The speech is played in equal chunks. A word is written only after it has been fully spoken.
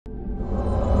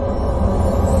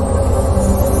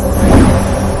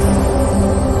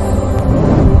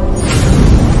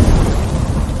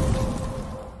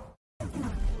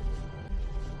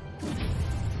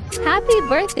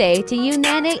birthday to you,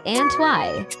 Nane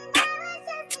Antwi.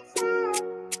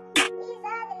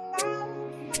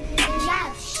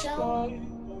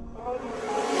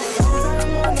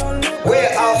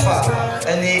 We're Alpha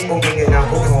and the Omega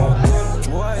Nabucco.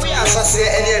 We are Sassy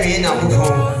and the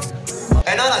Nabucco.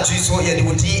 And I choose what you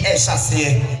do,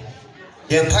 Sassy.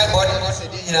 Your pipe body was a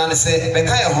dinner and say,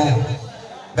 Bekaya home.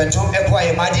 But Tom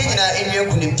Equa, my dinner in your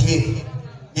community.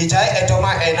 You die at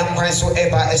Toma and I'm quite so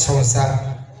ever as Hosa.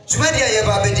 Swedia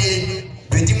Yababedi,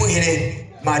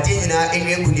 Bedimuhine, my dinner in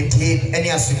your community, any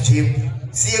assumption.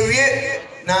 See a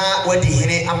na what the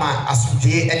hine ama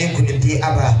asuje any community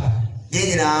abba.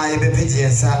 Yena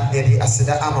yebepetiensa yedi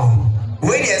asida ama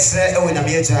when yesre ewe na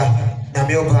meja na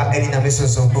meoba eni na meso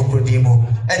so kokrodimo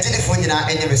ejidifo nyina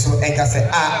enye meso enka se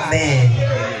amen.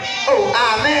 Oh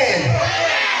amen.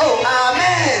 Oh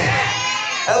amen.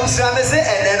 Awusra me se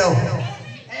eneno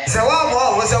se wa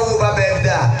mo wo se wo ba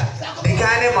bebda the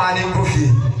kind man in kofi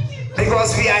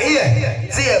because we are here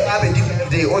see a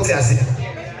birthday otiase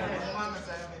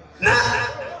na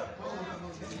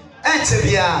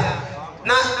entebia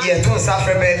na ye to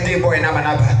safre birthday boy na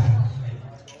manaba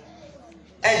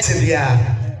entebia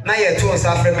na ye to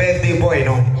safre birthday boy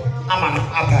no ama no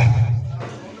apa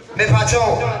me pacho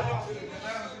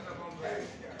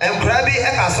emkrabi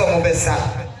e ka so mo besa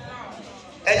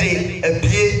e de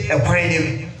abie e kwan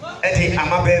nim e de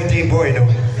ama birthday boy no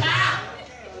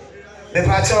me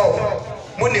pacho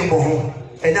mo ni mo ho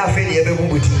e na fe ni e be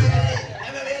bubuti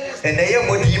e na ye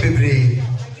modi bebre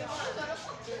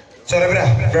sorry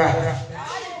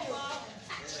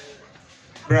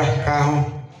bra kaho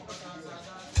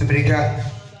Tibrika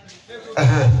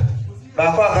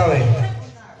ba kwa kawe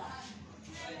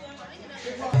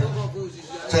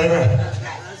sorry bra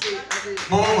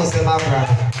mama must ma bra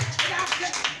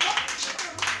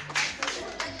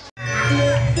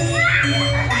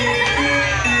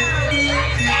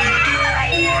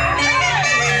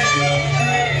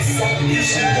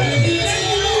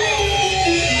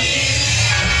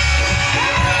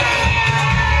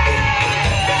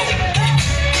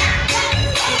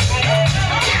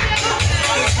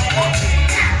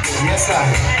Yes, sir.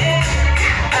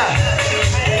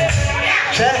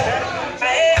 Check.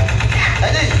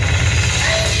 Eddie.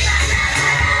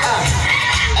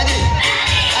 Eddie.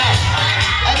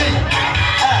 Eddie.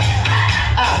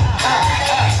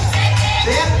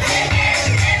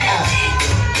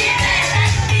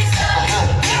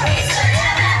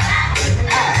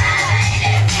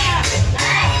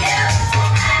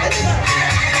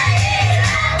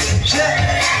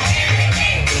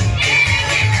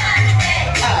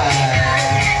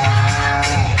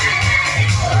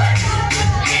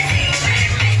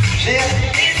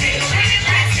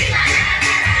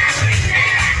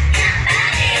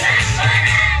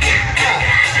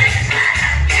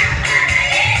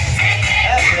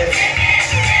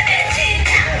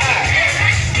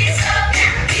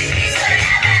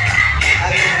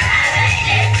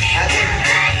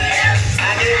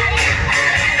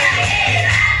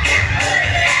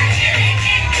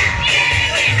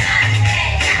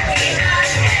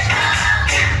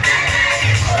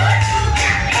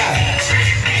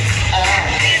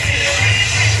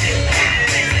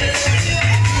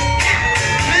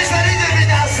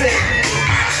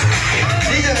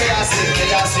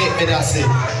 That's it.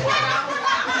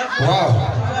 Wow.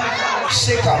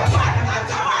 Shake up.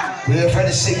 We are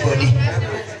very sick body.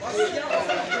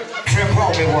 Trip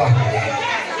on me one.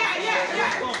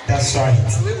 That's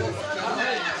right.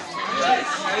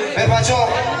 Mepacho,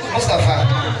 Mustafa,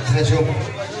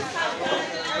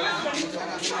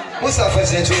 Mustafa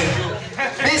Zejo.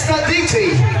 Mr. DJ.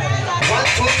 1,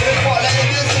 2, 3, 4, let the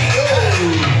music go.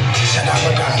 Shut up,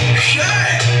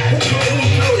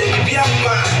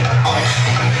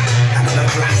 another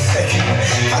classic.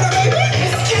 Hello, baby.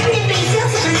 It's killing me.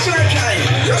 Since you're trying.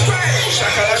 You're right.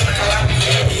 Shakala, shakala.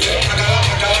 Shakala,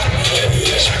 shakala.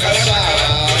 Shakala, shakala.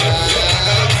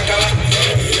 Shakala, shakala.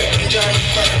 Jump,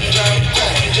 jump,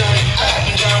 jump,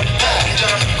 jump,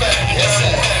 jump. Yes,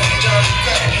 sir. Jump,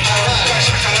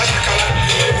 shakala, shakala.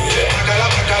 Shakala,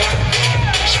 shakala.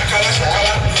 Shakala,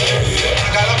 shakala.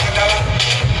 Shakala, shakala.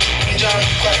 Jump,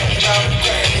 jump, jump,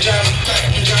 jump,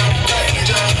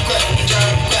 jump,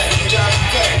 jump,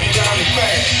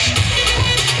 jump.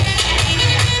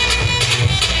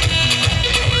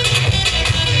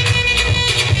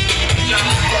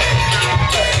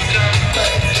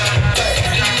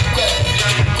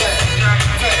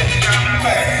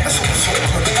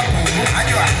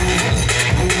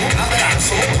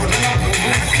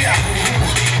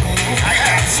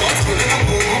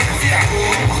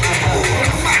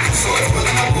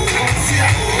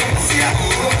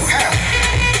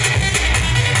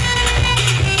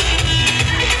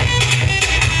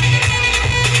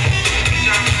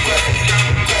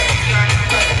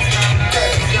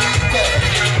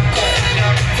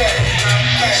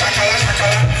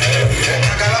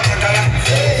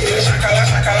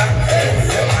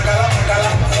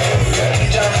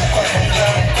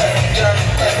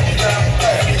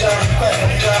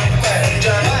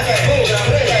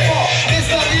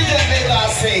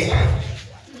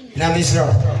 Nyamisha.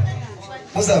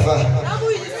 Mustafa.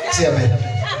 Chairman.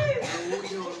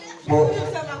 Mo.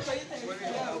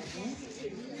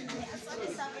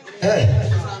 Hey.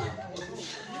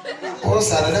 Oh,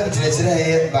 Sarah, I'm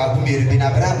here. Babu, you've been a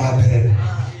brave.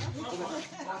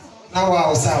 Now, I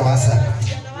was a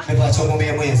patrol me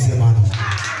away, man.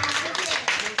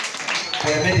 I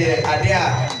made a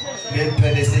idea.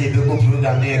 They say the book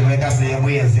program there, make us say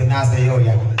away and say, Nasa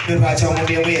Yoya. The patrol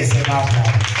me away and say, Martha.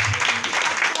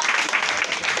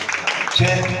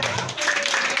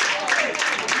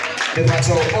 The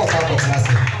patrol, oh, Papa,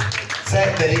 said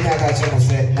the Lina Patrol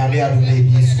said, Namia will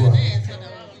be school.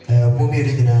 Movie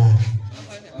original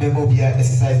Memobia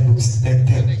exercise books and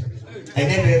 10. And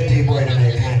then birthday boy in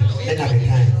American, then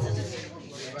American.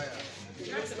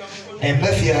 And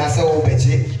Buffy has a whole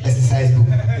exercise book.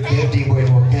 Birthday boy in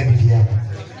American,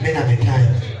 then American.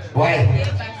 Why?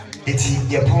 It's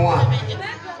your power.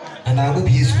 And I will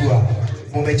be school.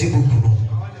 Momeji book.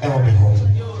 I will be home.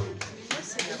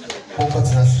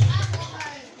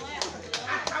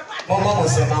 Mama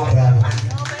was a man.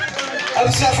 I'm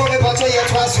sorry for me, but you're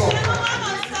twice.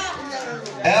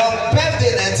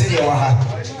 Birthday Antwi Waha.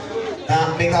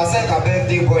 Now, because I'm a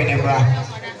birthday boy in Ebra.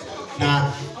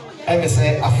 Now, I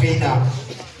say, Afina,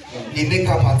 the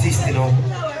makeup artist, you know,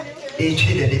 each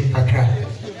hidden in Accra.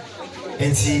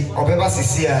 And see, Obeba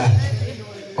Sisia,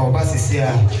 Oba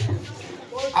Sisia,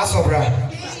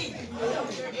 Asobra,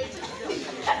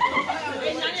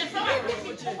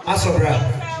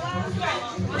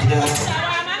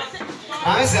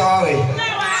 I say, oh,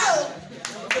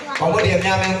 what do you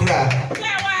mean, bra?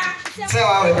 Say,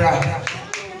 oh, bra.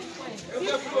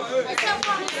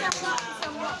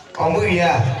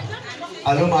 Omuya,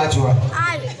 Alomajua,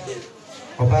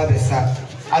 Obabesa,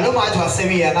 Alomajua,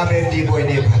 Semi, and a birthday boy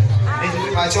neighbor.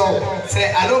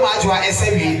 Say, Alomajua,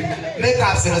 SME, make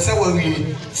up, say, what we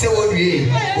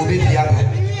will be the other.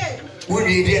 Would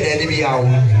we be an enemy?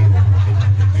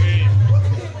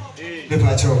 The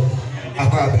patrol,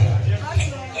 Ababa.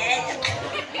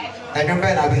 I don't know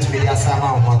how to be a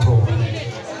summer motto.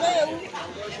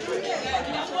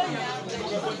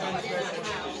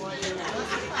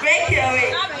 Break your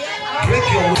way. Break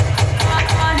your way.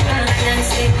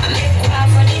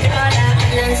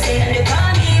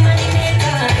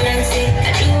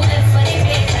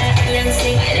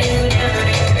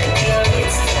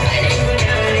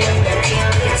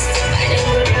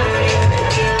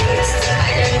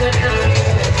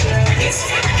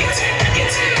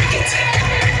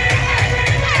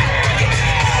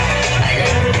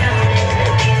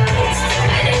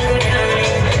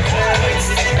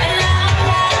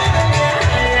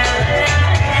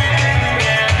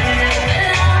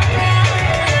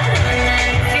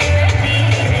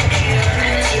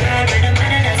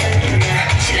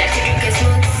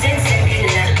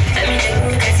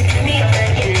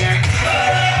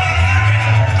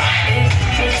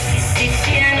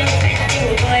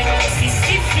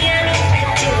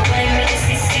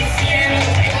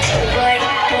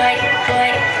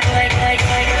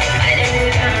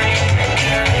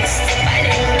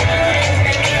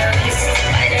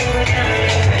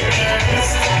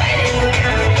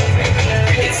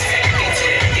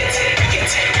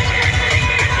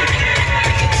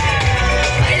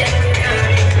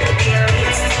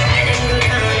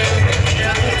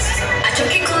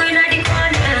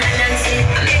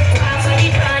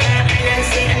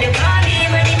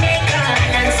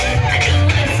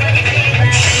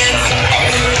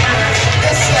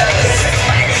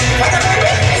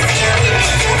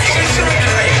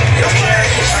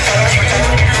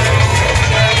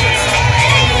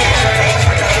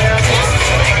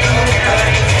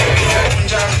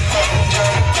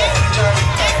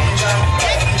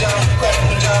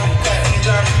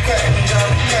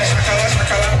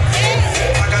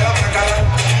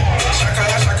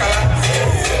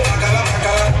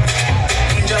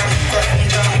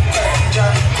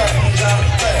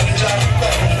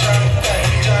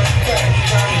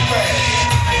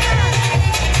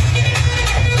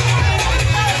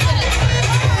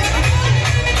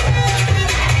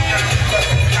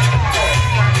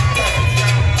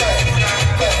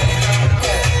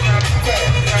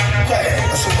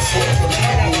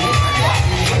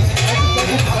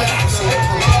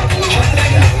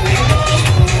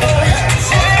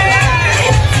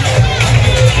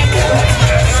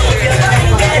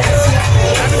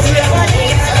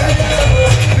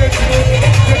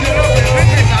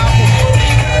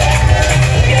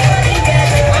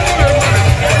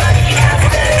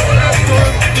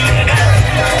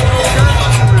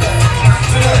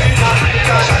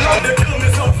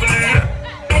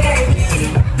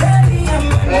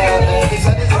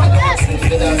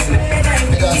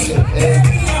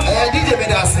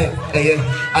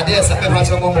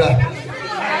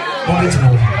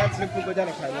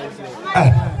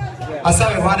 I saw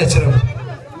you want a children.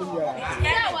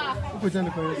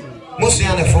 Mostly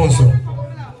on the phone, so.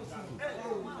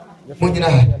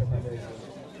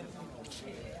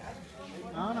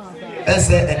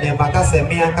 And then Macassa,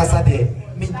 me and Casa de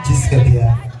Minchis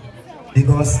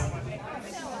because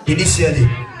initially,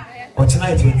 on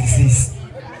tonight 26,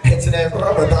 it's a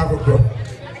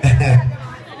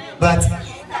but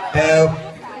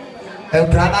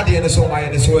Brana de so my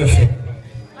and so if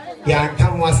ya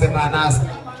come once a man ask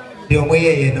the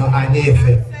way you know I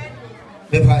never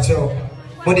the pacho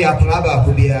when the Apolaba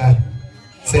could be a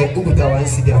say Ubuta one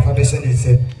city of foundation is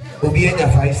said Ubiana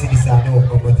 5 cities are no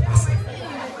about myself.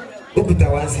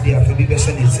 Ubuta one city of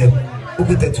foundation is said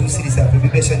Ubuta 2 cities of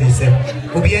foundation is said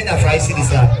Ubiana 5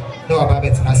 cities are no about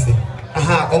it.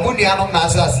 Aha, Omuniano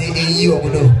Nasa say a year or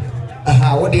no.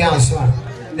 Aha, what the answer?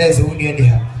 There's a union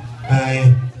here.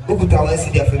 Ubuta one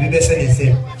city of foundation is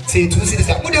said say 2 cities.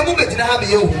 What the moment did I have a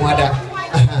young mother?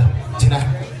 Aha,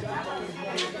 Jinaha.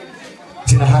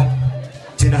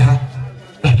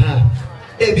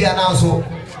 Ebi announce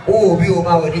oh be o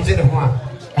ma we ni jene ho a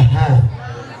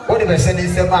what the person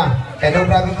is say ma e no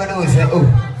problem no say oh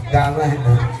ga ma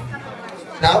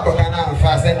na ko kana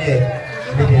fa say ne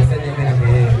me dey say ne me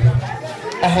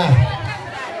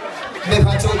me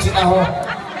fa to jina ho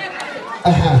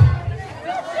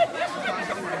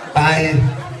ai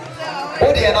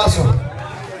what the announce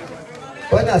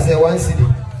when I say 1 city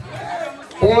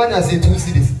when I say 2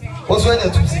 cities what's when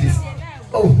 2 cities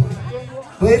oh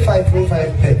 5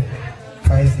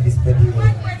 cities per day.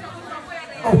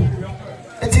 Oh,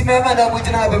 and see, my mother would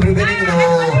not have a beginning.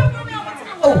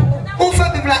 Oh, who for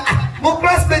the black? More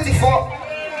class 24.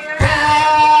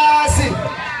 See,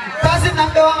 doesn't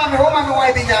number one, I'm home, I'm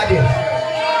wiping out here.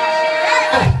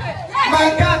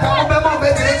 My God, I'm a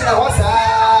better than I was.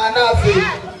 Nothing.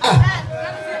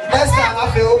 Next time I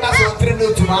feel that's what 3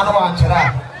 no tomorrow. I'm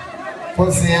trying.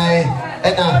 For see,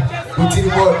 and I'm putting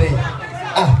more day.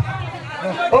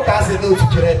 Okay, I say no to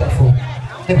Kereta for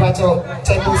the battle.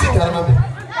 Check who's it.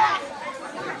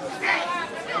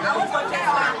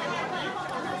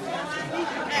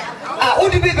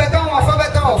 Would you be better or for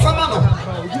better or Famano?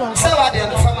 So I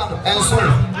did Famano and so.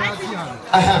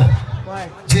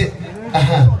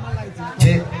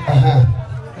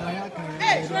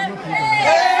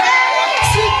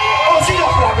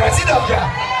 Sit up here.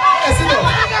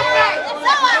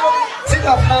 Sit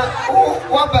up now.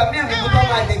 What about me?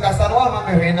 I think I saw one of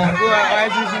my arena. I'm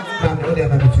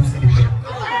going to choose it.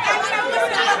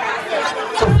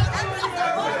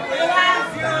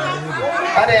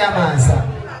 I am answer.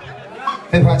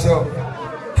 The patrol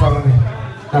from me.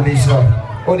 I'm sure.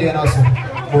 What do you know?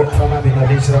 From me,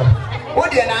 I'm sure.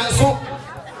 What do you know?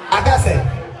 I can say.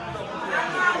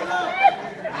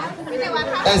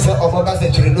 And so, of course,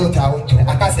 you know, I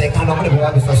can say, I can't know what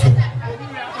I'm saying.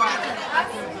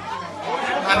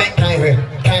 I make time.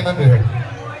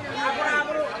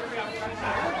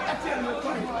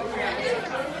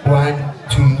 1,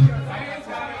 2,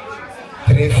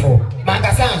 3, 4.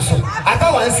 Mangasanso. I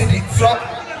got 1 city from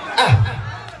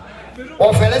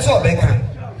or fellas or Beckham.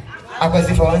 I was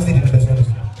if I 1 city.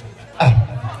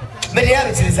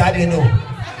 Mediality is I didn't know.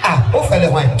 Oh,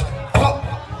 fellow wine. Pop,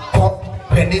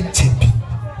 penny chip.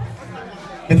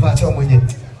 If I tell me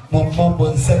it, Mom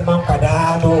said,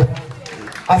 Mancadano.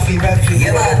 I feel that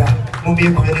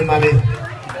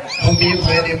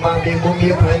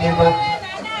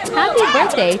Happy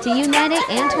birthday to you, Nana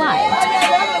Antwi.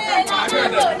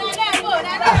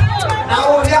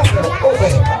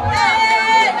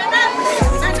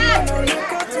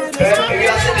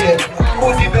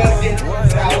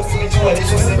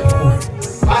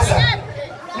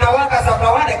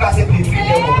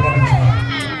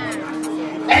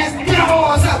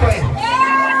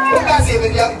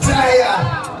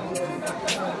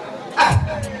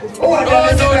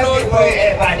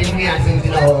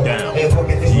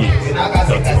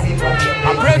 I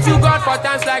pray to God for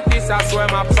times like this, I swear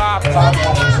my papa. I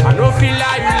don't feel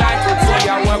like you like to see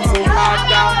I work so hard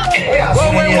down.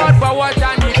 Going word for what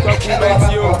I need to prove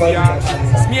Ethiopia.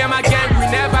 Me and my gang, we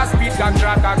never speak a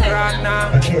crack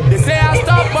now. They say I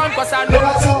stop on cause I know.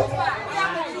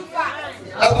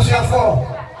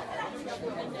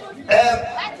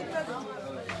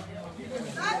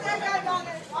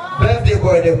 Birthday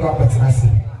boy, they come at us.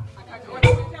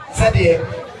 Saturday,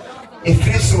 if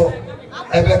you so,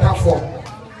 a better form,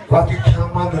 what you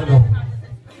can manage.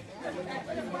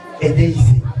 It's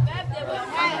easy.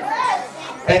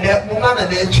 And that woman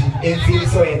and edge, if you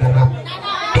so in a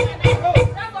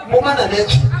woman and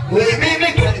edge, we may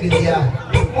make it here.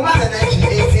 Woman and edge,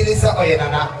 if you so in a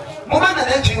woman and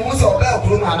edge, who's a bell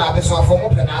room and a person for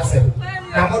open answer.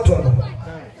 na moto no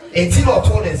enti no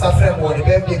to ne safre mo the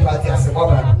birthday party as a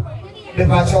mobile me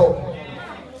ba cho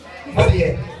mo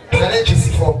de na na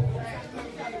chisifo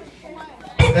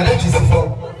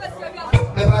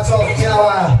me ba cho kina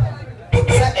wa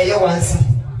say eye 1 cedi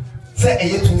say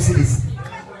eye 2 cedis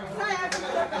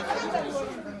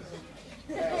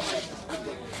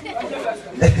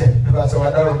me ba cho wa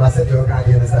da ma say do ka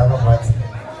dey say ma mat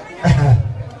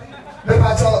me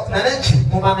ba cho na na chi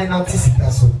mo ma me na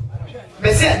tisika so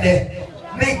me say de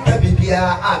make the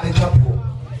bibia a me chapo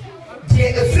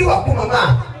die efiri wa ko mama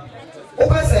o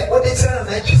ba say o de chira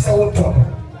na chi say wo to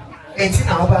enti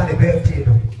na o ba the birthday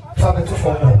no fa me to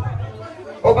for no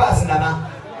o ba asina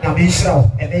na me shira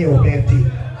e be your birthday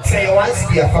say you want to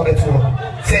be alphabet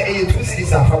say you 2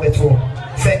 cities alphabet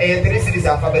say you 3 cities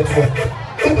alphabet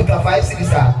you put 5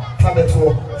 cities alphabet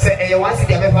say you want to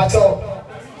be a part of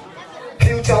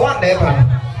future one never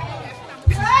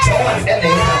so one and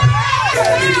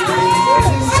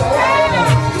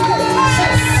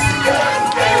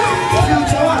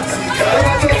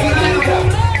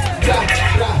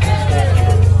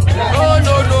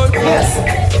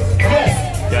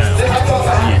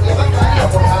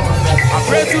I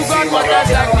pray to God for that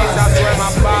like this, I swear my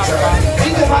papa.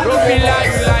 Don't feel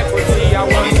like you like what see, I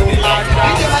want to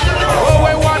matter. Oh,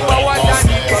 we want for what I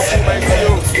need for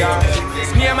Ethiopia.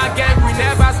 It's me and my gang, we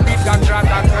never speak a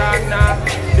crack now.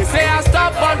 They say I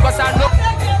stop on, cause I know.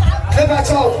 Never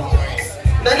told.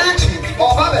 Nanachi,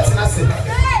 or Babette Nassi.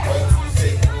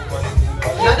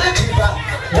 Nanachi,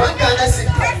 one Ghana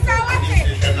city.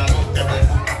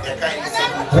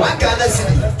 One Ghana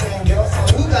city.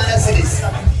 2 Ghana cities.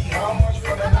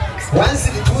 1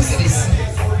 city, 2 cities.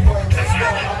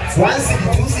 1 city,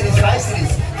 2 cities, 5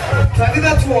 cities.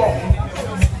 Traviva to all.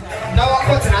 Now I'm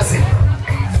going to Nasi.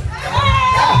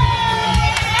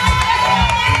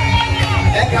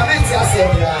 And come and see us.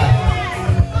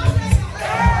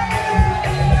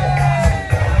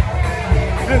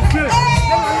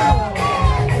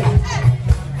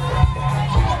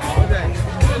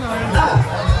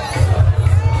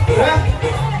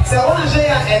 So I want to say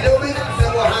and do it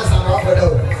and go hands on over the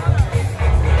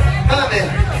amen.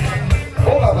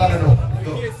 Oh Baba no.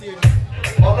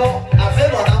 Oh no, I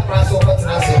feel on that price over to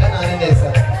us and I need this.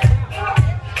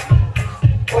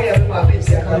 Oh yeah, my baby,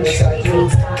 I can't decide you.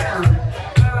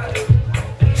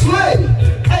 Sway,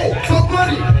 hey, for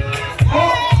money.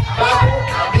 Oh, Babu,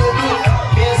 baby,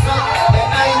 yes,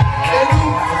 and I do.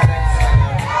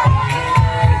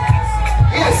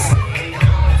 Yes.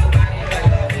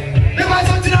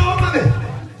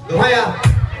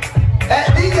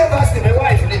 DJ Basti, my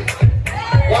wife, 1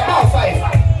 more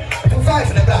 5 to 5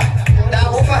 in the back. Now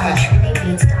over her.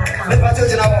 The pattern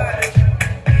now.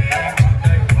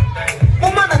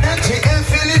 Woman and Antwi and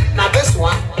Philip, now this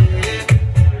one.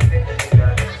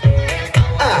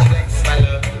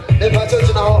 The pattern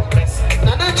now.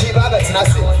 Nanachi Babette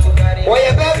Nasi. Why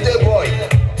a birthday boy?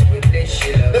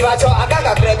 The pattern, I got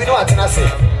a grab no at Nasi.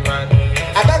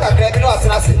 I got a grab no at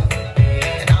Nasi.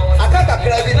 I got a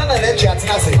grab no at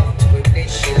Nasi.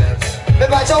 Me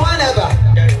bacha whenever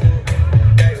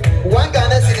 1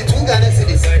 Ghana city, 2 Ghana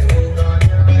cities.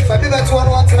 For me bacha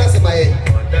one tenase my.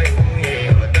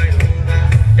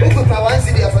 Uku pa 1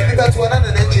 city, for me bacha one and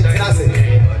tenase.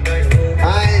 I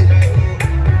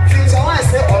future one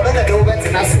say or na do bet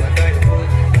tenase.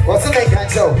 What's the make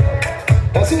show?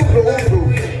 What's you pro?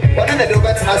 What na do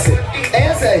bet tenase?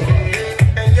 Eh say.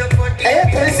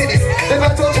 10 cities. Me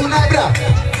bacha 2 na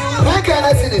 1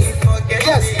 Ghana cities.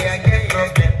 Yes.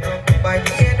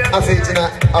 Afetina,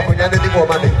 Apunyana di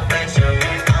Bomani.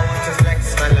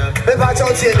 The Pacho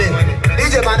TV,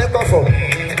 DJ Manekofo.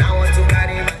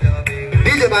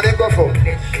 DJ Manekofo.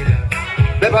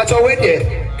 The Pacho Windy.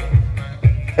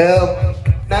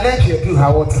 Nanaji, you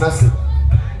have what's Nasi.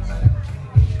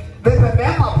 The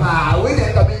Bemapa, we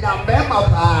didn't come in a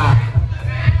Bemapa.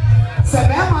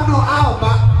 Samama no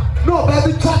Alma, no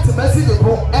baby chat to message the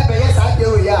book, and yes, I do,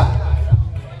 yeah.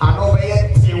 I know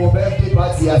where you will birthday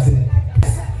party.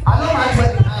 I know my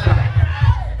friend.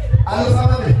 I know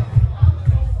family.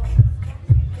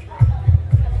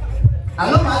 I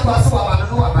know my pastor. I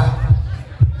know about.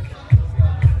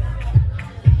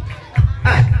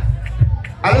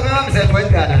 I know my said when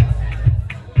Ghana.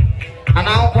 And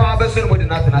now I'm going to with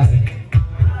nothing.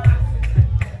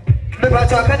 The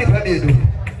pastor I can't even do.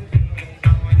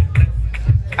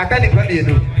 I can't even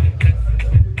do.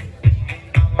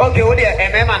 Okay, what are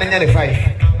you? Man, and the 5.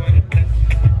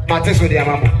 Matis with your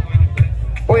mama.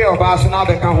 Oh, your boss now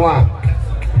become one.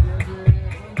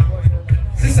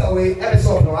 Sister, we ever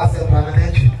saw no asset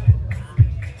permanent.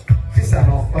 Sister,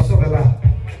 no, also,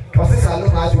 or sister,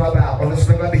 look at you about on the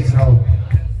super beach now.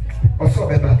 Also, so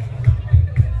beba.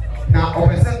 Now,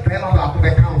 opposite Bema back to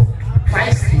the count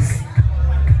 5 cities.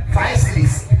 5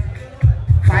 cities.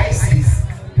 5 cities.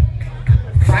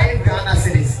 5 Ghana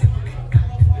cities.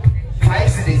 5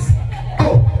 cities.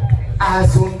 Oh,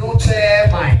 Azunu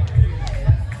chairman.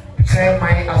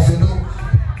 Chairman Azunu.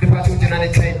 The party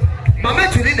general chain.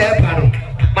 Mama to the panel.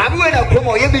 Mama when I come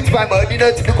on, you meet my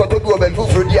dinner to go to do a bed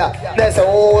for dia. There's a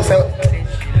whole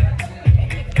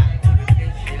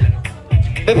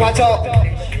the party.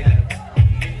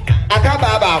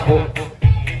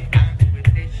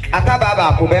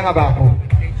 Akababa, Bema Baku.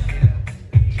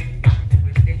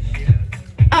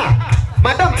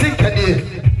 Madam,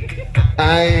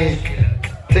 I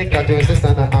think I do a sister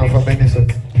and half of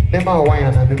Minnesota. Never wine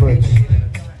and the voice.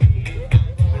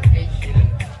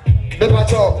 The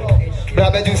patrol,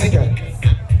 Brabbe Jusica.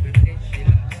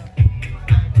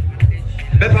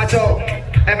 The patrol,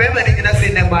 and remember, you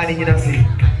see them money in a sea.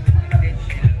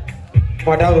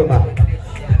 Madame,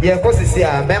 yeah, of course, it's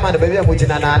here. Member, the baby, which is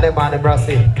an man in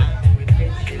Brazil.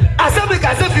 I said,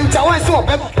 because the future was so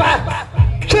bad.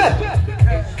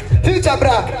 Future,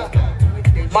 bra.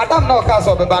 Madame, no cast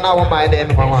of the banner on my name,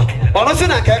 Mamma. Honestly,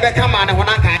 I can't come on when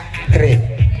I can't.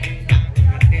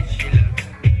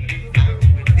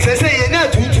 Say, you're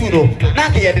not too,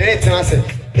 not the other answer.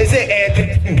 They say,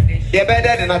 you're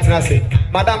better than not answer.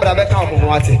 Madame Rebecca,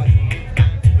 what it?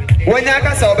 When you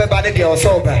can solve a vanity or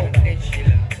sober.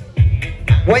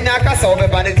 When you can solve a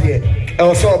vanity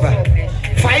or sober.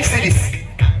 5 cities.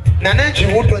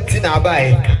 Nananji would put in our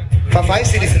buy. For 5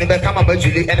 cities, never come about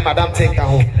Julie and Madame take her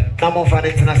home. No more fun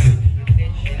international.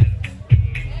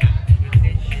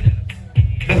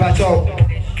 Never talk.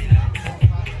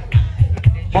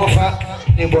 Mofa,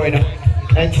 the boy,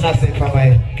 international for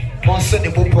my Monson, the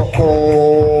book.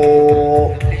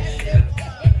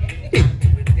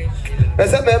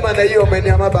 As a man, you may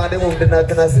have a bad move the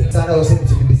Natanasi, Sana or something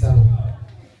to be some.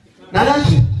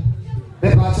 Nananji, the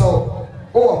patrol,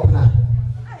 opener.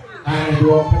 And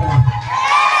you opener.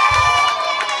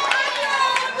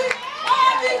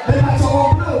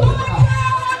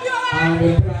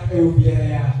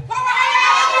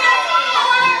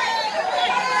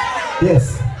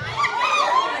 Yes.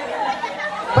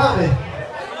 Mame,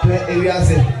 area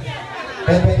say,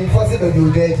 and when you force it,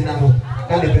 you get it now.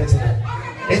 Can't be better.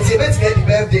 It's a better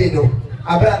birthday, no.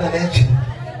 I better mention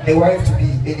the wife to be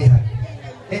anyhow.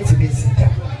 It's a bit sick.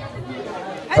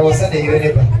 I was saying, you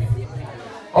never.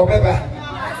 Oh, Beba.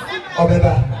 Oh,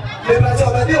 Beba. Beba,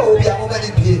 so baby, will be a woman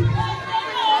in play.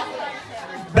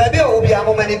 Baby, will be a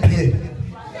woman in play.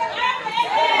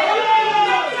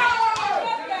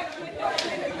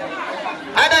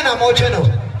 I don't know more channel.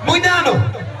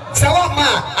 Mudano. Sawama,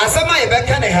 Asama,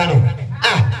 Ebeka Nehano.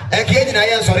 And getting I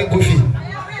am sorry, Goofy.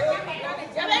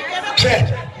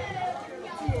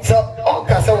 So, oh,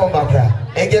 Casawa Mabra,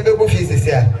 and get the Goofy is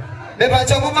here. Never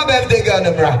tell my birthday girl,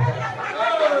 the bra.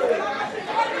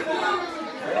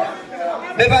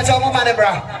 Never tell my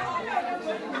bra.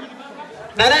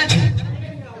 Nananji.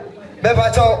 Never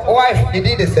tell wife, you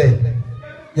did the same.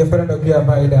 Your friend of your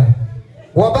Vida.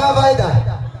 What about Vida?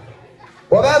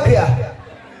 What about Pia?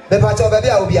 The patch of baby,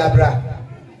 I will be a bra.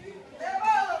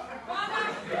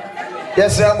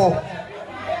 Yes, Ramo.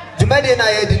 Jumadi and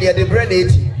I had the brain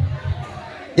 80.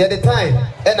 Yet the time,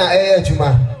 and I air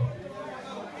Juma.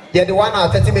 Yet the 1 hour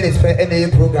 30 minutes per NA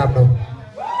program. No,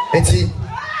 it's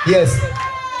yes.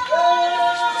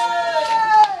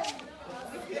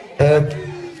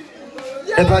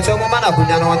 The patch of Mamma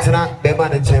Bunya, wants to not be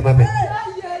man and chamber.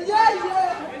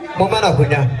 Mamma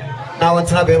Bunya, now wants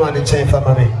to not be man and chamber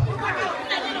for me.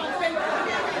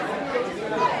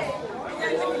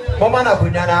 Momana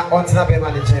Bunyana on Snappy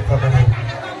Management for me.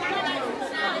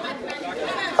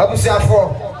 I was there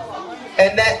for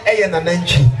and then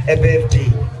Nananchi a birthday.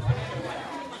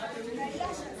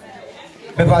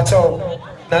 Bebato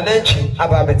Nananchi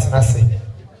Ababet Nasi.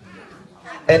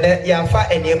 And then Yamfa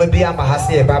and Yamabia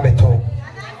Mahasi a Babeton.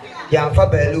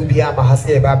 Yamfa Belubia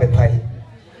Mahasi a Babepai.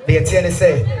 They tell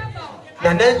say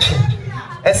Nananchi,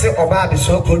 as a Obabi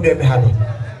so could be Hano.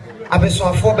 I was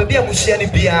one for baby Musiani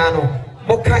piano.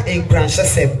 Moka in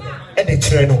Cransasem and the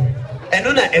Treno, and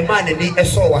on a man in the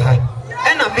Esowaha,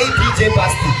 and I made DJ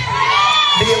Basti.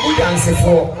 They would answer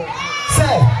for,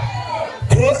 sir.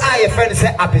 Through I, a friend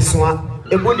said, Apiswa,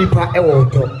 a Munipa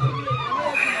Ewoto.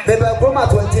 They were Goma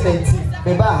 2019,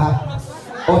 Bebaha,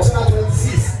 or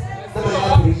 26, no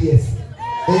 3 years.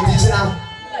 They did now,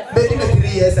 making a 3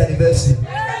 years anniversary.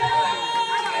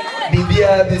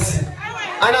 Bibia busy,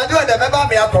 and I do remember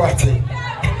me a party.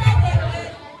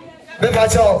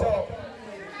 Bebacho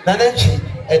Nananchi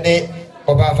and they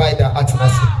Oba Vida at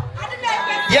Nasi.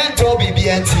 Yan Toby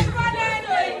BNT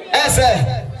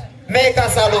Ese make a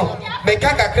salon, make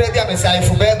a credit messiah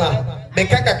for Bema,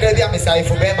 make a credit messiah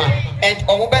for Bema, and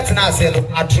Omobetna said,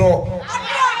 I draw.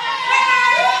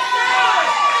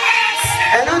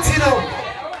 And don't you know,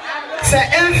 say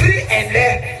every and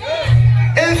there,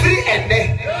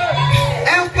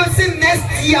 emphasis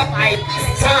next year by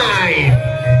this time.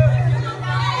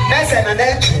 That's an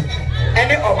election, and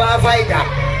the Obavida,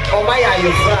 or my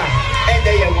Ayufra, and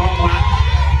the Yamama.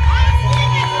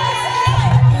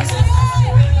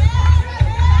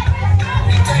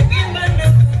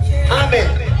 Amen.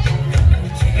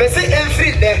 They say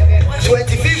every day,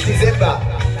 25th December,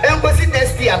 emphasis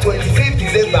next year, 25th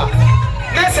December.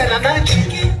 That's an election,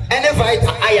 and the Vita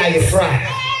Ayufra,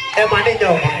 and my name.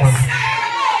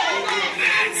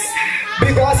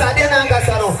 Because I didn't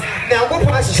understand. Now, what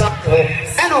was the shop?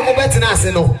 And I'm better than I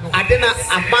say no. I didn't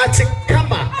a match come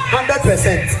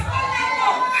 100%.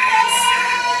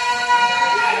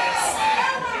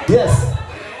 Yes.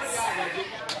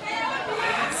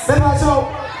 So,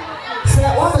 say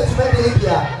what is maybe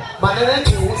here? My name is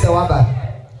Woow.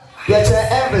 Get your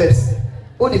envelopes.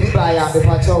 Only be by a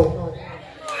patrol.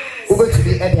 Over to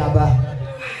be any other.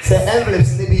 Say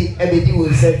envelopes, maybe every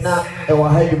will say now, and we'll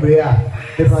hide the prayer.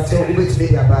 The patrol will be to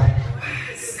be about.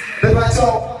 The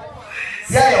patrol,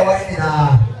 yeah, you're working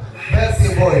a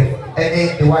birthday boy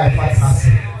and the wife partners.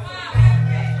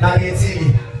 Now, the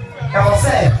TV, I will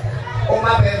say, oh,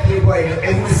 my birthday boy,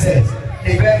 and who said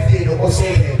the birthday also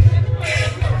baby.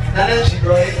 Now, then she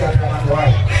brought it back on the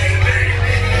wife.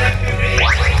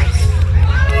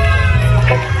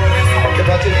 The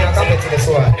patrol, you're coming to the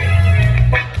soil.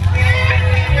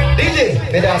 DJ,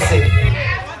 let us say,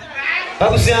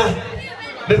 Babusia.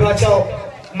 Bebacho,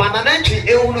 Mananchi,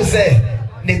 who say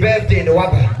the birthday no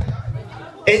waba.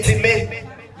 80 May,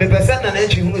 the person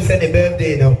who said the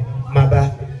birthday no,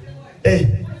 Maba. Eh,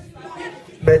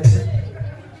 but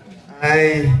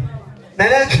I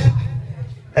Nanachi,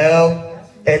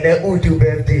 and then who do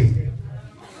birthday?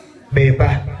 Beba,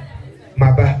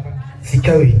 Maba,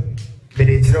 Sikawi,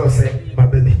 Meditro say, my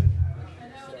baby.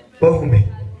 Bohume,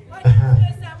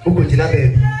 who could you not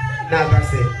baby? Now I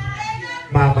say.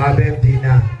 Mama birthday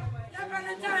now.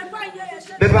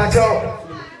 The battle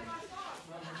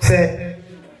say,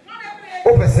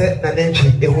 opposite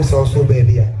Nanenchi, it was also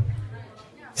baby.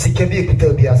 She can be a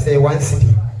Kutobia, say 1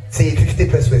 city, say 50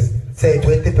 pesos, say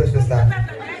 20 pesos.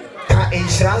 Can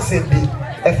insurance be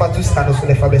a fatu stand of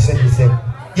the fabrication? He said,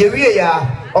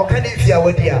 yeah, or can if you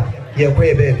are dear, you're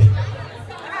baby.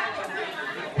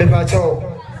 The battle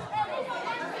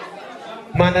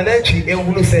Mananenchi, it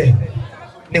will say.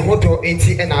 Ne hoto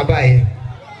 80 and abai.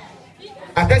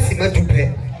 Aka sima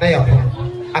tupe na yapon.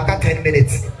 Aka 10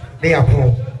 minutes na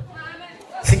yapon.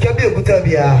 Sika bi okuta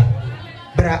bia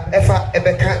bra efa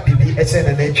ebeka bibi eche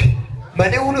na nachi.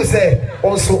 Mane hunu say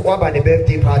also waba ne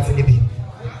birthday party ni bi.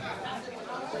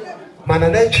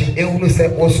 Mananachi e hunu say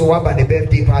also waba ne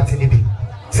birthday party ni bi.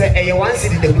 Say eye 1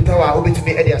 city de kuta wa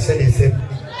obetumi e de ase ne nsem.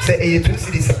 Say eye 2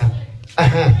 cities na.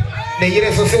 Aha. Ne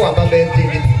yire so se waba birthday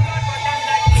ni bi.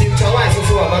 Why so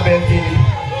my birthday?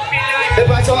 The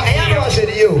battle, I am not sure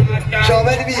you. Shall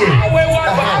maybe be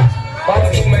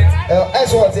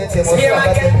as what it is.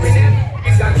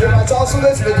 Also,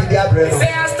 let's make the average.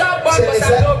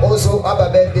 Also,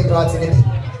 about birthday party.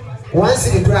 Once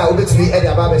in the crowd, which we had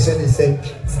about the same.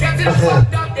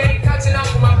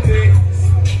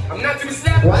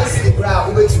 Once in the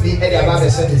crowd, which we had about the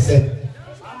same.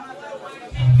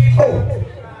 Oh,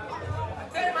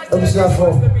 I'm sorry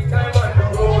for.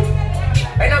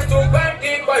 And I'm too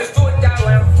birthday boys to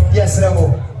down. Yes, Ramo.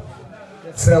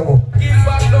 Yes, Ramo.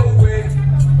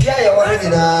 Yeah, you're already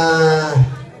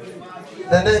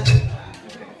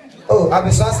oh, I'm a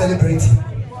celebrity.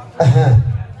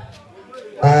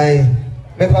 I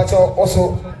make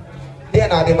also. They are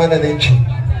not the man and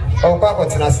oh, Papa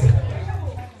Tanasi.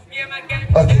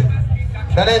 Okay.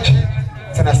 Nananchi,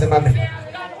 Tanasi, mammy.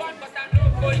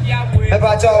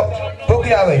 Mepacho,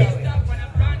 Pokiaway.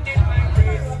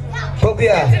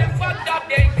 Popia,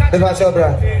 the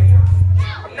Bachelor.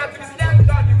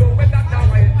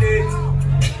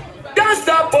 Don't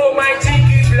stop, oh my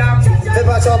cheeky black. The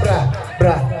Bachelor,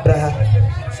 bra.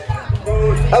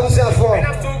 I was there for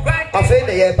a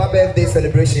fair birthday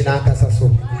celebration. I can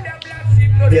so.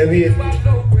 Yeah, we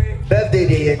birthday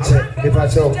day, the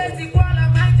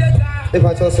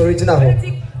Bachelor's original.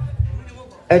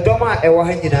 A doma, a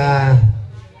wahina,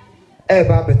 a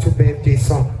barber to birthday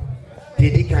song.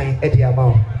 Did kind Eddie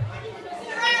amount.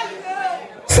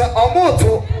 So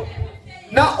Omoto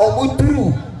now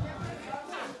Omuturu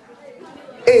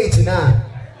 8 now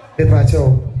the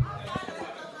patrol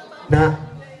now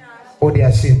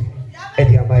Odiashim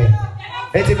Eddie Amaya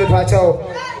Enti me pacho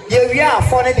ye wi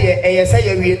afọ ne de eye say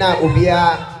ye wi na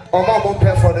obia omo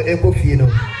pefo no ekofie no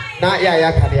na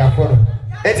ya ka de afọ no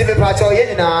enti me pacho ye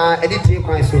nyina edi tie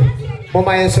kwan so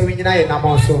mama yen so wi nyina ye na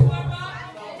mo so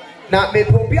na me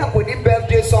probi akodi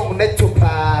birthday song ne to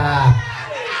pa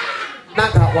na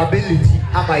ka ability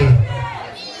amaye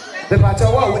me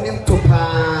pacho wa woni to pa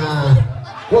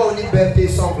wa woni birthday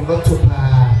song no to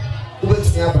pa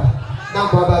ubetumi aba na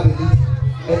kwa ba ability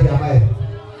e di amaye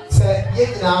say ye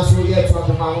nyina so ye to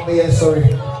aba ma mo ye sorry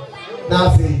na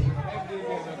fi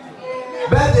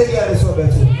birthday girl is so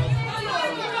better.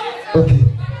 Okay.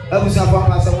 I was a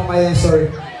papa, so my sorry.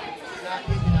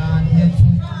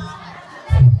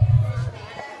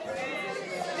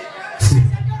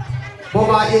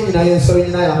 Mama, in I so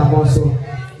in I am also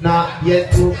now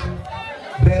yet to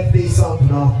birthday song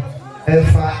no.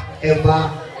 Efa,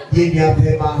 Emma, Yenya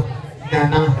Pema,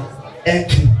 Nana,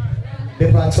 Antwi.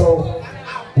 The patrol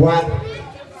 1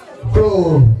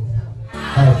 go.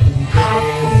 Happy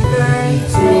birthday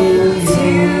to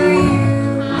you.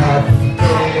 Happy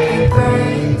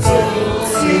birthday to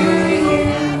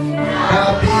you.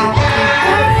 Happy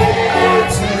birthday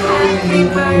to you.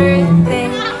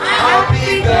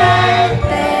 Happy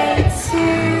birthday to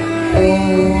you.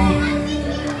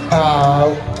 How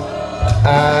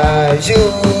are you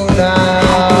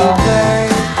now?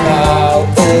 How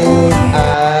old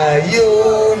are you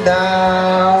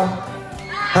now?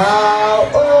 How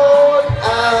old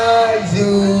are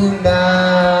you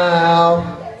now?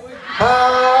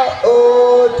 How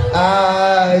old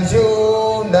are you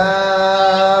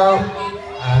now?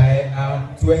 I am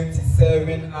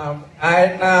 27.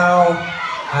 I now.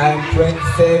 I'm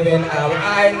 27.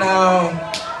 I now.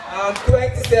 I'm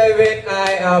 27. I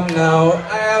am now.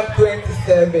 I am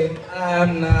 27. I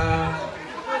am now.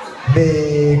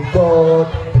 May God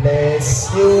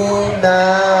bless you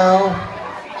now.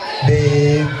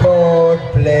 May God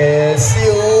bless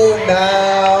you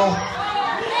now.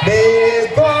 May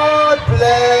God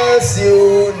bless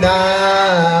you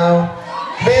now.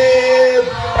 May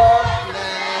God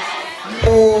bless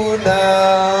you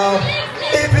now.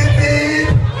 If it be,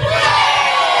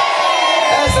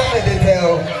 that's something to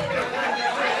tell.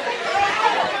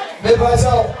 Me pass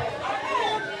out.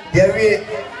 Yeah,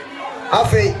 I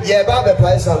think yeah, Baba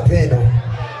play champagne.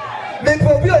 Me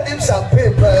probably need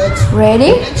champagne, but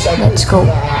Ready? Let's go.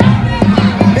 me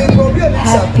probably need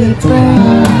Happy champagne.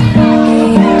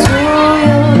 birthday to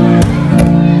you.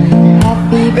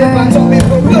 Happy Me pass out. Me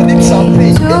probably need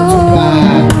champagne. birthday to you.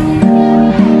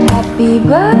 Happy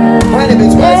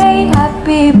birthday.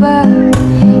 Happy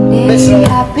birthday.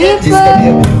 Happy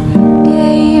birthday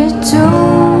to you.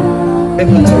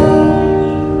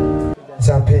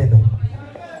 Champagne.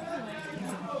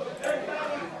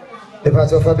 Me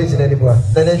pass out for business anymore.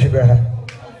 Nane jibra.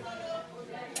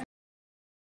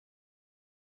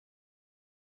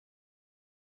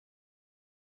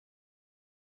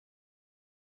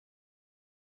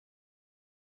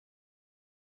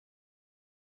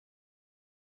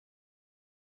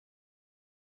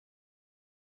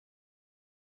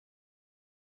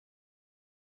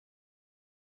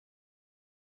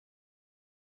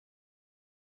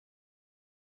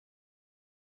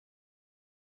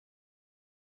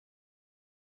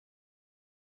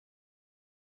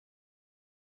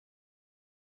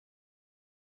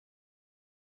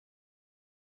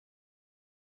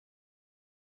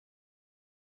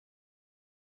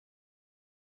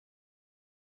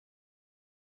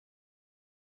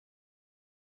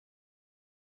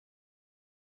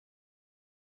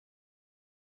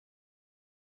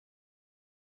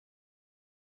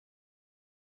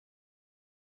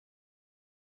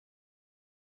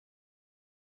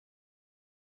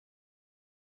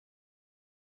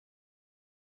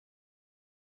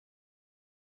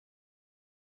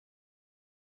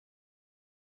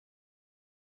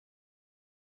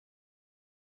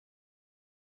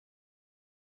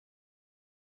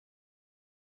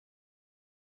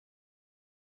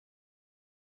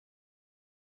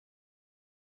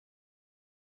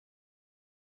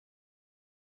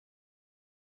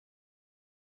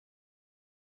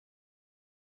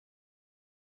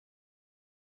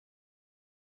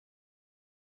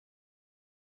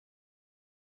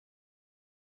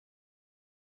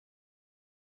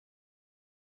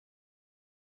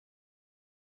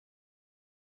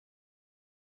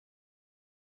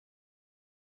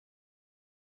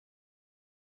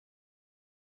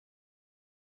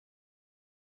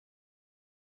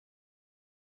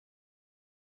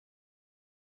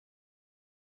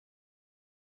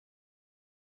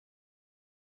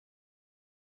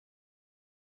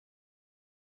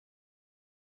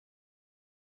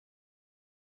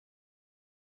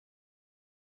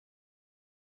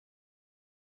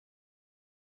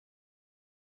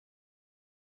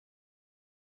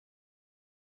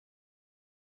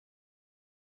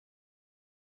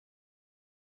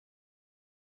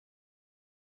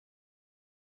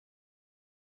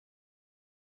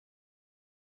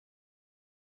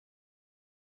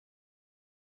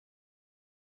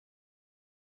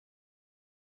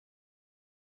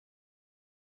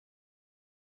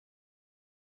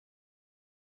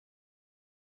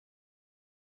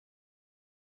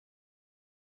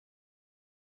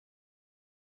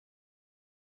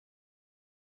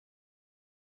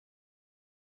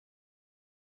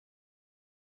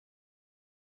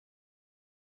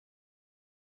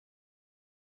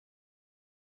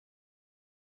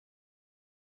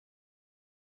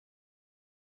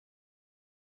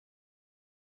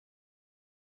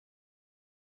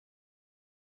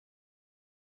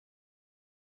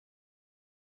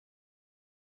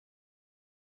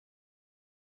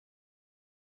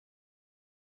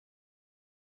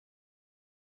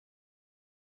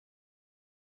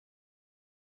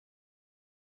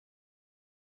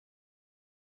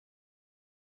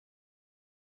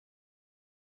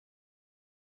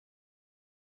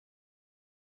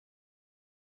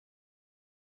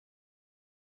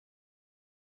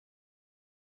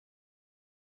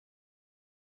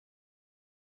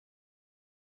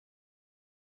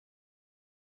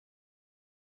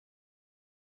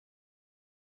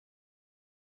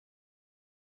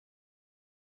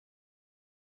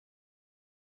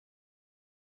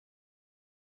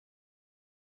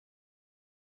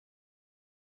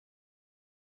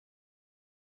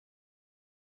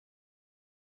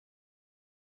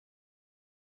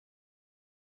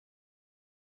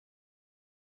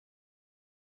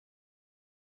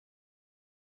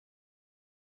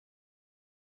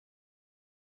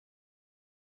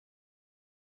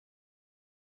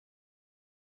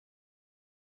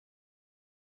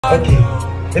 Okay.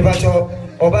 Ebacho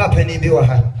oba penny bi wa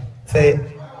ha. Say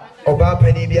oba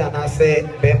penny bi ana say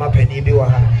bema penny bi wa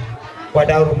ha.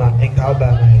 Wadaruma enka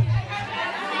oba mai.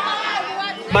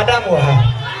 Madam wa ha.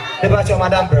 Ebacho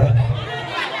madam bra.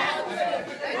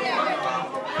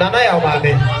 Nana ya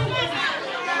mame.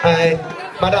 Ai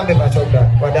madam ebacho bra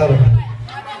wadaruma.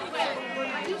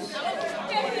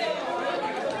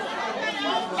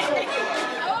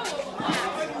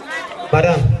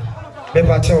 Madam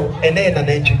Mepacho, ene na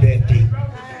Antwi birthday.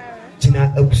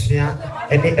 Jina abusia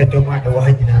ene edoma e wo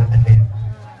hanyina ane.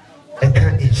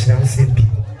 Eka inhyira sembi.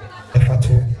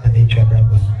 Efato na Antwi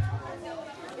abrabo.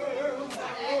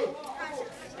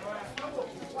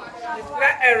 Na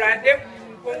erade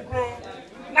konkron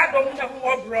na dom na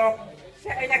ho bro. Se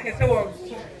enya kese wo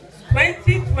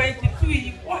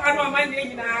 2022 wo anu amane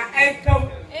nyina enkom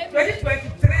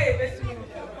 2023 besu.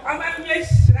 Amanye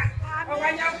shira.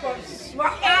 Amanya ko.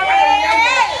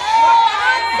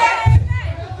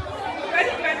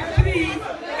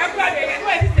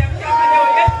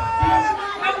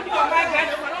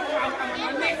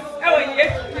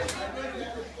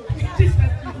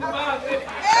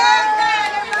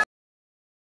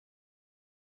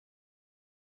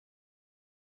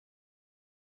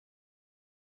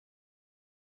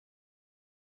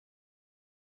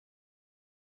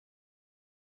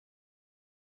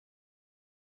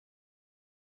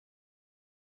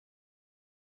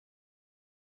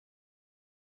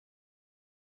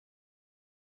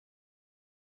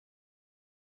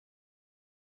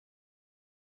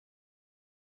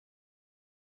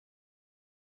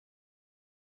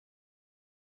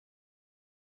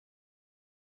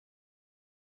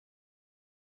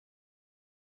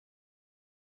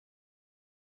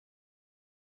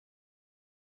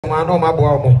 Mano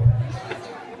mabuamo.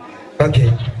 Okay.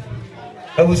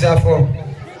 Abusafo.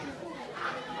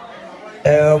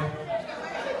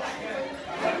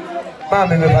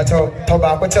 Mama me bacho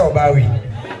toba ko che obawi.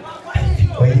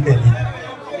 Oyi baby.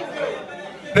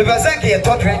 Me bazanke e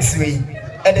to drinks we.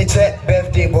 E de che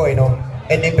birthday boy no,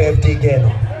 e de birthday girl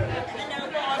no.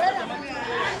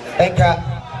 Enka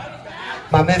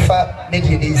mama fa ne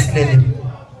di ni sineni.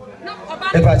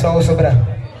 Me bacho o sobra.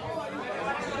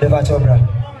 Me bacho bra.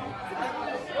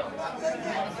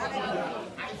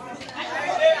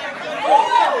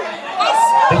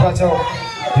 Ebacho,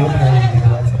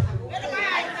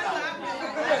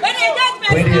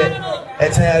 wait here.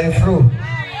 It's a flu.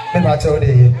 Ebacho,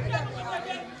 de.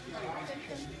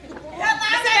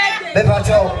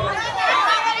 Ebacho.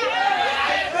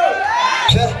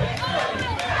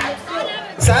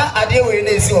 Sir, I deal with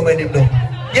this woman.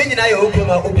 Yen na yo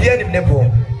okuma obia nim ne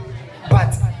bo.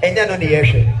 But enya no ne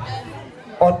yehwe.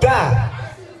 Oda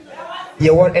ye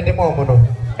won edemo mo no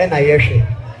e na yehwe.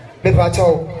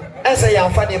 Ebacho esa ya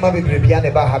mfa ne ma bebrebia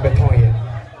ne ba ha beton ye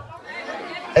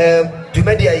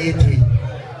dumadi ayeti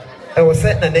e wo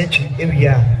set na Antwi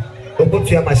ewia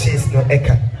obotua machines no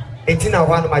eka etina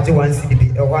ho anu maje 1 cd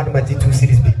bi e ho anu maje 2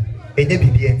 cds bi enye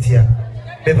bibia entia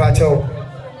me ba cho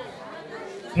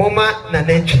mama na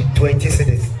Antwi 20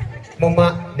 cds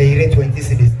mama na ire 20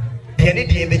 cds de ne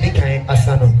de be di kan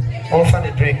asano on fa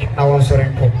ne drink na won sore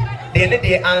nko de ne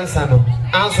de answer no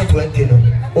answer 20 no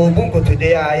obunko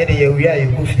today a ye de ye wi a ye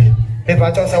kufi me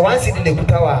pa cho say 1 cd de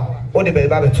kutawa o de be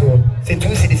ba beto say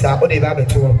 2 cds a o de ba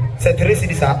beto say 3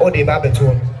 cds a o de ba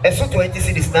beto eso 20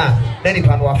 cds na ni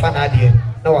pa no afa na ade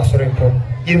na wa sore nko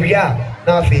ye wi a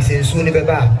na fa ise nsu ni be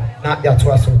ba na ya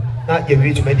to aso na ye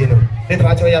wi juma de no me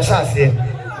pa cho ya sha se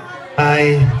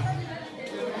ai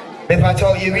me pa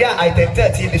cho ye wi a item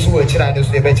 30 bi so wa chira de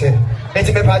so de be che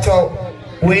enti me pa cho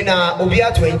we na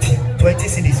obia 20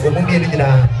 cds o mu bi ni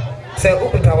na say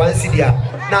ukuta 1 cd a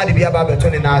na de bia ba beto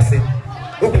ne na ase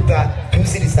ukuta 2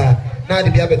 cds a na de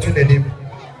bia beto ne nim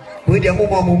we de mo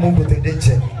goto de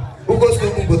che ugo so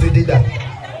mo goto de da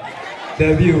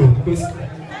dabi o goto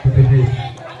de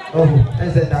oh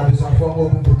ese na be so fo mo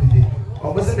goto de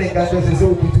o mo se me ga so se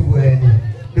ukutu wo ani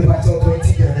de ba to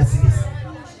 20 Ghana cedis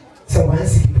so 1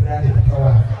 cd na de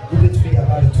power we be to be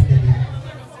about beto ne nim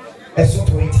eso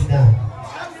 20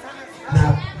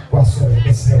 na waso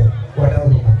ese wala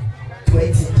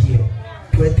 20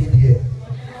 year.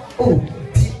 Oh,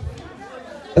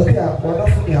 okay,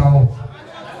 wonderful now.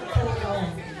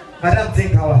 Madam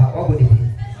take our what would it be?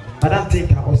 Madam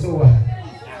take also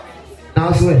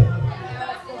now swear.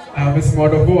 Miss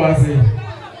Mother who was it?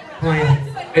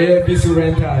 AFBC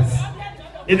renters.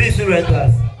 ABC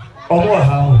renters. Or more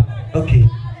how? Okay.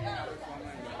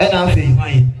 And I'll say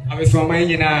mine. I was from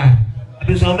mine now. I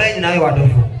was from mine now.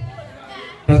 Wonderful.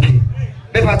 Okay.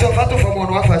 Me pato fato from one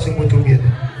wa fashion moto bi e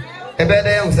be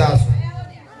dey usaso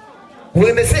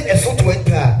we me say eso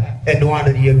 20 e no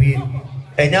anu ye wi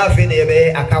And now fin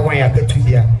ebe aka 1 aka 2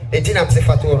 dia. Enti na mse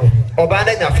fatoro. Oba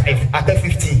na nya 5 aka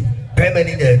 50.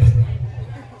 Permanent there.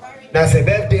 Na say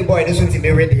birthday boy this one be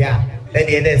ready ya.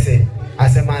 Then the say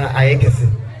asema ayekese.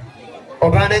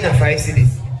 Oba na nya 5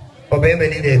 cedis. Oba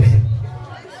many there.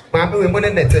 Mama we money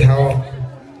net how.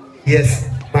 Yes,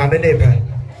 mama neighbor.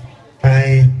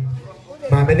 Aye.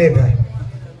 Mama neighbor.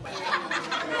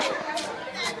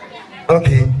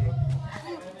 Okay.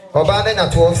 Oba na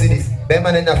 12 cedis.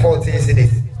 Bema na 14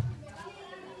 cedis.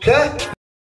 Sure.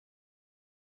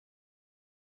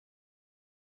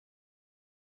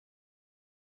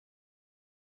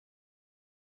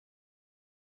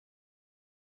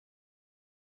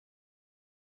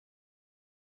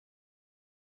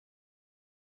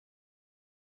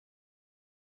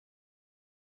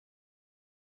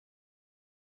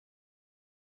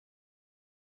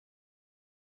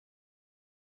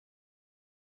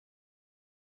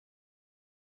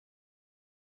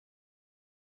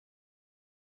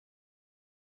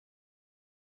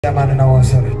 Man, no,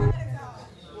 sorry.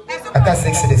 I got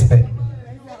 6 cities, babe.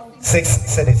 6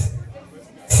 cities.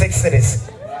 6 cities.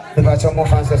 The batch of more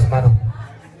fans, man.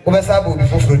 Who was able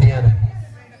before Floridiana?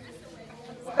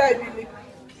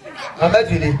 I'm not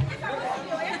really.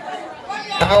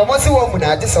 I almost a woman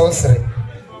at this house.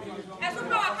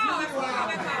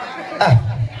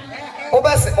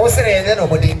 Also,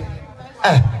 nobody.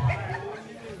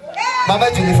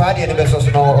 Mama Julie Fadi and the best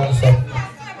of no also.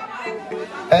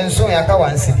 And so I can't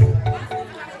one city.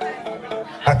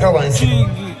 I can't one city.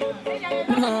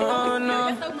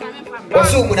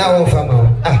 What's up now, family?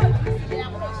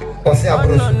 What's up,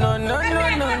 Bruce?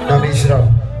 No, Miss Rob.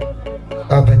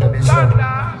 Up in the Miss Rob.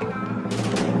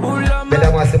 But I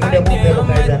was a mother movie of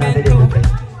my dad.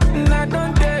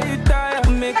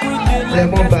 The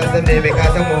move as the name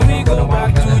because I'm moving for the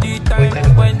market.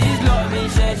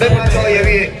 Let me tell you,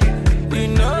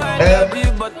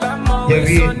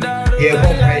 yeah,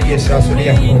 one idea, so I was saying,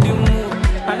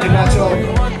 I am I